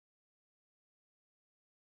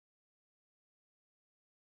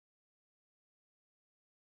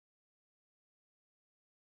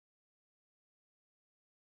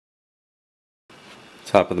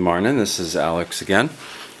Top of the morning, this is Alex again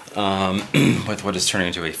with what is turning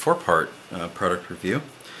into a four-part product review.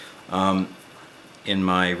 In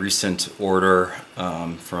my recent order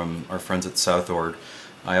from our friends at SouthOrd,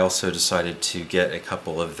 I also decided to get a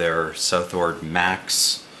couple of their SouthOrd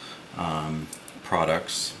Max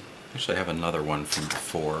products. Actually, I have another one from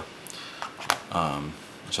before,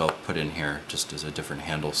 which I'll put in here just as a different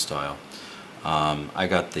handle style. I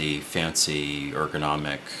got the fancy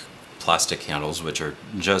ergonomic plastic handles, which are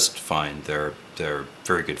just fine. They're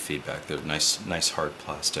very good feedback. They're nice hard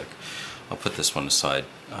plastic. I'll put this one aside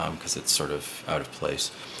because it's sort of out of place.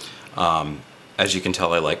 As you can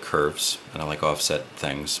tell, I like curves and I like offset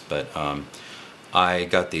things, but I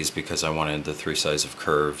got these because I wanted the three size of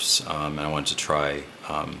curves, and I wanted to try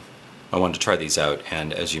these out.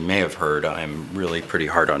 And as you may have heard, I'm really pretty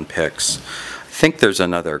hard on picks. I think there's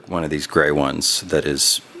another one of these gray ones that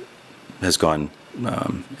has gone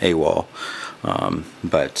AWOL,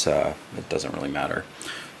 but it doesn't really matter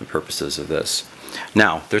the purposes of this.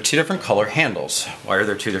 Now, there are two different color handles. Why are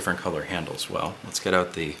there two different color handles? Well, let's get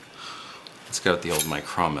out the old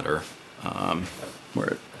micrometer.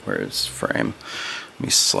 Where is frame? Let me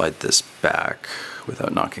slide this back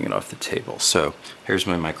without knocking it off the table. So here's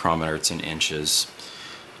my micrometer. It's in inches.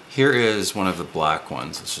 Here is one of the black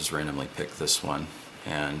ones. Let's just randomly pick this one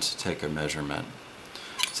and take a measurement.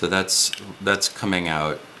 So that's coming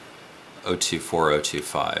out 024,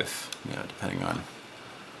 025, depending on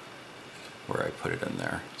where I put it in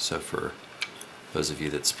there. So for those of you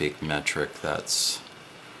that speak metric, that's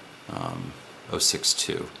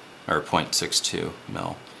 062 or 0.62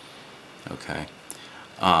 mil. Okay.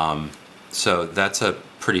 So that's a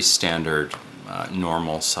pretty standard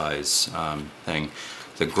normal size thing.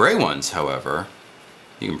 The gray ones, however,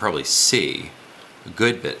 you can probably see a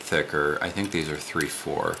good bit thicker. I think these are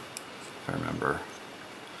 3.4, if I remember.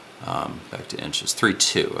 Back to inches,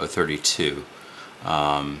 3.2, 032.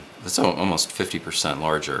 That's almost 50%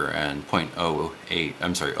 larger, and 0.08,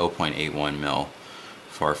 I'm sorry, 0.81 mil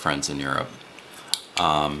for our friends in Europe.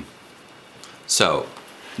 So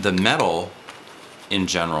the metal in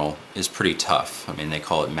general is pretty tough. I mean, they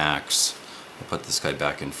call it Max. I'll put this guy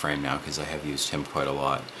back in frame now because I have used him quite a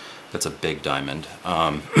lot. That's a big diamond.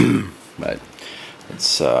 But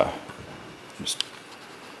let's just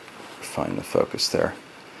find the focus there.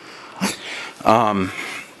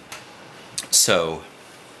 So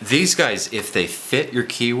these guys, if they fit your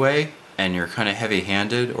keyway and you're kind of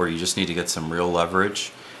heavy-handed or you just need to get some real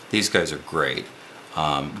leverage, these guys are great.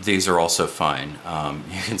 These are also fine.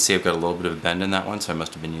 You can see I've got a little bit of a bend in that one, so I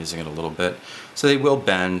must have been using it a little bit. So they will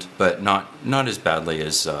bend, but not as badly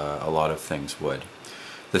as a lot of things would.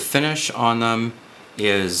 The finish on them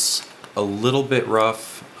is a little bit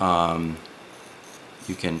rough.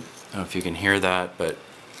 You can, I don't know if you can hear that, but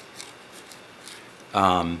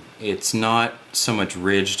it's not so much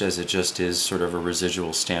ridged as it just is sort of a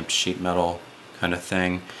residual stamped sheet metal kind of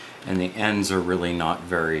thing. And the ends are really not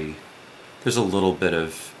very, there's a little bit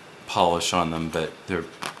of polish on them, but they're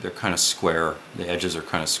kind of square. The edges are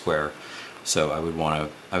kind of square. So I would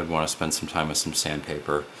want to spend some time with some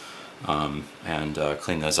sandpaper and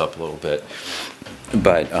clean those up a little bit.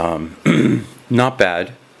 But not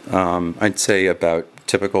bad. I'd say about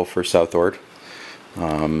typical for SouthOrd.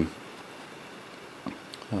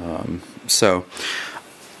 So,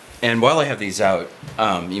 and while I have these out,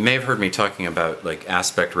 you may have heard me talking about like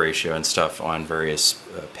aspect ratio and stuff on various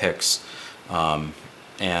picks,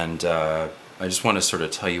 and I just want to sort of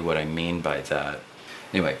tell you what I mean by that.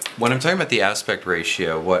 Anyway, when I'm talking about the aspect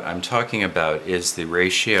ratio, what I'm talking about is the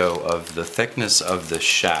ratio of the thickness of the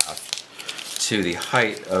shaft to the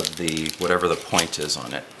height of the whatever the point is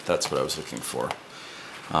on it. That's what I was looking for.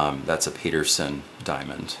 That's a Peterson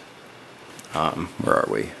diamond. Where are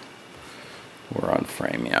we? We're on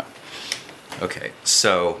frame, yeah. Okay,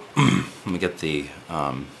 so let me get the,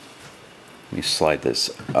 let me slide this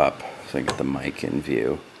up so I get the mic in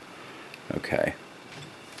view. Okay.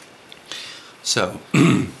 So,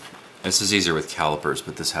 this is easier with calipers,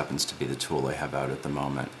 but this happens to be the tool I have out at the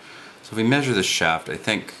moment. So if we measure the shaft, I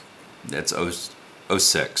think it's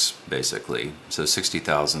 0.06 basically, so 60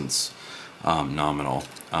 thousandths nominal,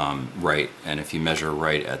 right, and if you measure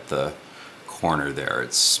right at the corner there,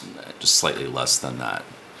 it's just slightly less than that.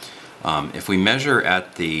 If we measure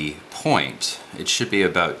at the point, it should be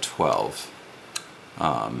about 12.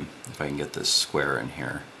 If I can get this square in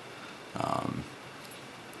here.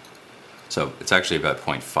 So it's actually about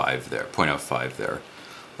 0.5 there, 0.05 there,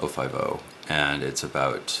 050, and it's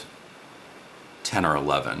about 10 or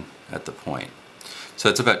 11 at the point. So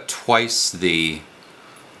it's about twice the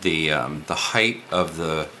height of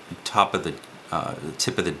the top of the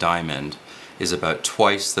tip of the diamond is about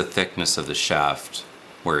twice the thickness of the shaft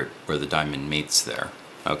where the diamond meets there.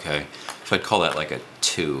 Okay, so I'd call that like a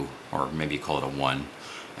 2, or maybe call it a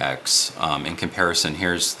 1x. In comparison,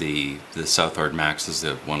 here's the SouthOrd Max, is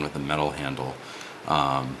the one with the metal handle.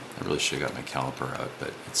 I really should have got my caliper out, but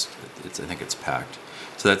I think it's packed.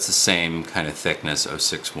 So that's the same kind of thickness,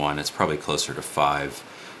 061. It's probably closer to 5,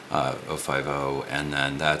 050, and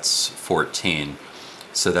then that's 14.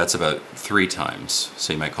 So that's about 3 times.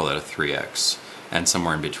 So you might call that a 3x, and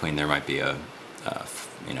somewhere in between there might be a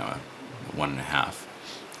 1.5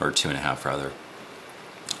 or 2.5 rather.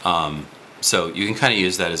 So you can kind of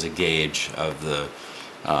use that as a gauge of the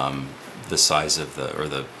size of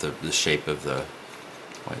the shape of the.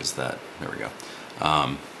 Why is that? There we go.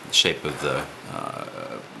 Shape of the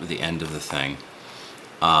end of the thing.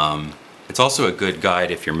 It's also a good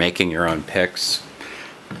guide if you're making your own picks.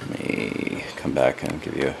 Let me come back and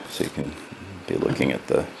give you, so you can be looking at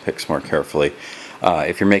the picks more carefully.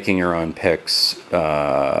 If you're making your own picks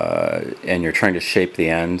and you're trying to shape the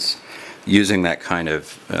ends, using that kind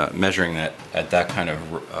of, measuring that at that kind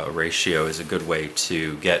of ratio is a good way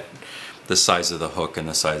to get the size of the hook and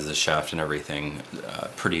the size of the shaft and everything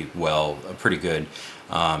pretty good,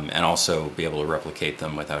 and also be able to replicate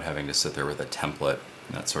them without having to sit there with a template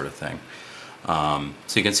and that sort of thing.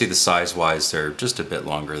 So you can see the size-wise, they're just a bit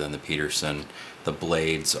longer than the Peterson. The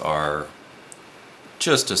blades are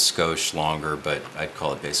just a skosh longer, but I'd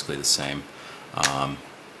call it basically the same.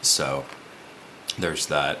 So there's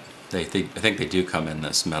that. I think they do come in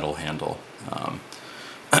this metal handle,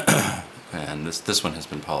 and this one has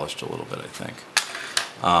been polished a little bit, I think.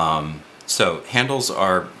 So handles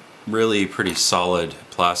are really pretty solid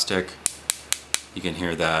plastic. You can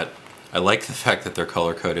hear that. I like the fact that they're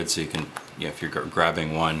color coded, so you can, if you're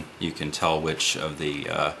grabbing one, you can tell which of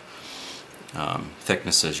the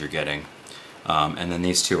thicknesses you're getting. And then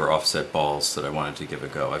these two are offset balls that I wanted to give a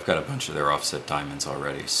go. I've got a bunch of their offset diamonds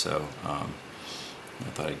already, so I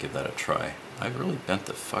thought I'd give that a try. I really bent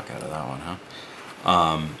the fuck out of that one, huh?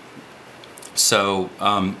 So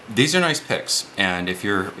these are nice picks, and if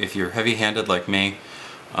you're heavy-handed like me,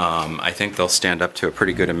 I think they'll stand up to a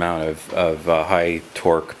pretty good amount of high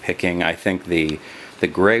torque picking. I think the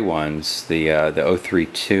gray ones, the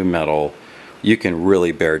 032 metal, you can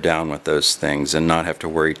really bear down with those things and not have to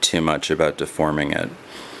worry too much about deforming it.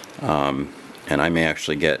 And I may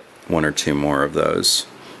actually get 1 or 2 more of those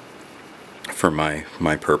for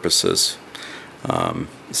my purposes.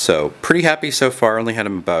 So pretty happy so far. Only had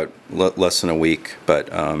them about less than a week, but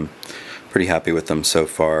pretty happy with them so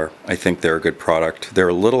far. I think they're a good product. They're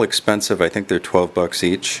a little expensive. I think they're 12 bucks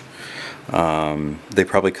each. They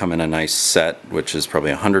probably come in a nice set, which is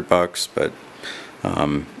probably $100, but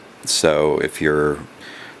so if you're,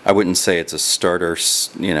 I wouldn't say it's a starter,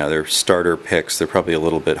 they're starter picks. They're probably a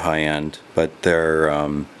little bit high end, but they're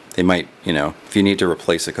they might, if you need to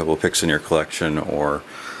replace a couple of picks in your collection or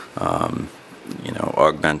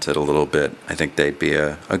augment it a little bit, I think they'd be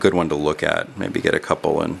a good one to look at. Maybe get a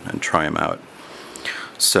couple and try them out.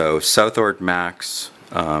 So SouthOrd Max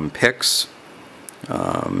picks.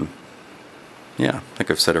 Yeah, I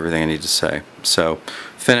think I've said everything I need to say. So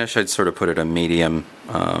finish, I'd sort of put it a medium.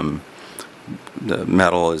 The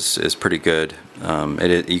metal is pretty good.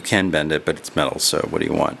 You can bend it, but it's metal, so what do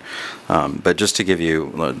you want? But just to give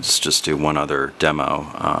you, let's just do one other demo.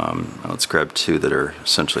 Let's grab 2 that are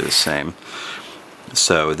essentially the same.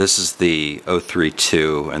 So this is the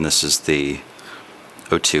 032 and this is the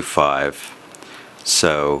 025.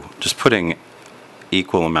 So just putting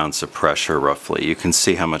equal amounts of pressure roughly, you can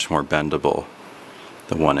see how much more bendable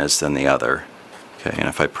the one is than the other. Okay, and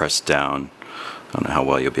if I press down, I don't know how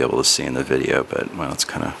well you'll be able to see in the video, but well, it's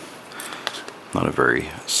kind of not a very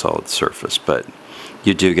solid surface, but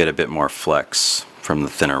you do get a bit more flex from the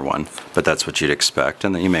thinner one, but that's what you'd expect,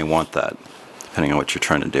 and then you may want that depending on what you're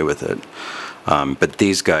trying to do with it. But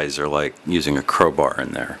these guys are like using a crowbar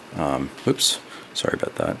in there. Oops, sorry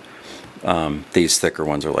about that. These thicker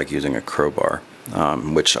ones are like using a crowbar,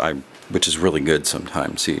 which is really good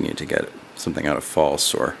sometimes. So you need to get something out of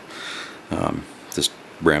false or just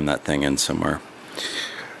ram that thing in somewhere.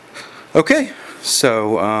 Okay,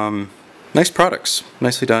 so nice products,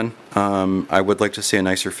 nicely done. I would like to see a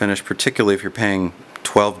nicer finish, particularly if you're paying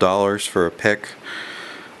 $12 for a pick.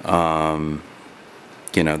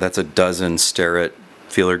 That's a dozen Starrett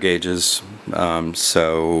feeler gauges,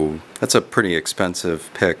 so that's a pretty expensive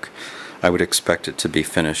pick. I would expect it to be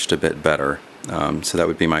finished a bit better, so that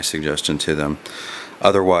would be my suggestion to them.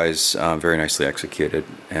 Otherwise, very nicely executed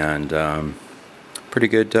and pretty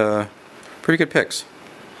good picks.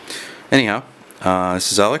 Anyhow,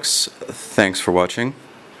 this is Alex. Thanks for watching.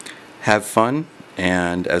 Have fun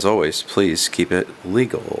And as always, please keep it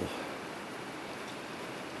legal.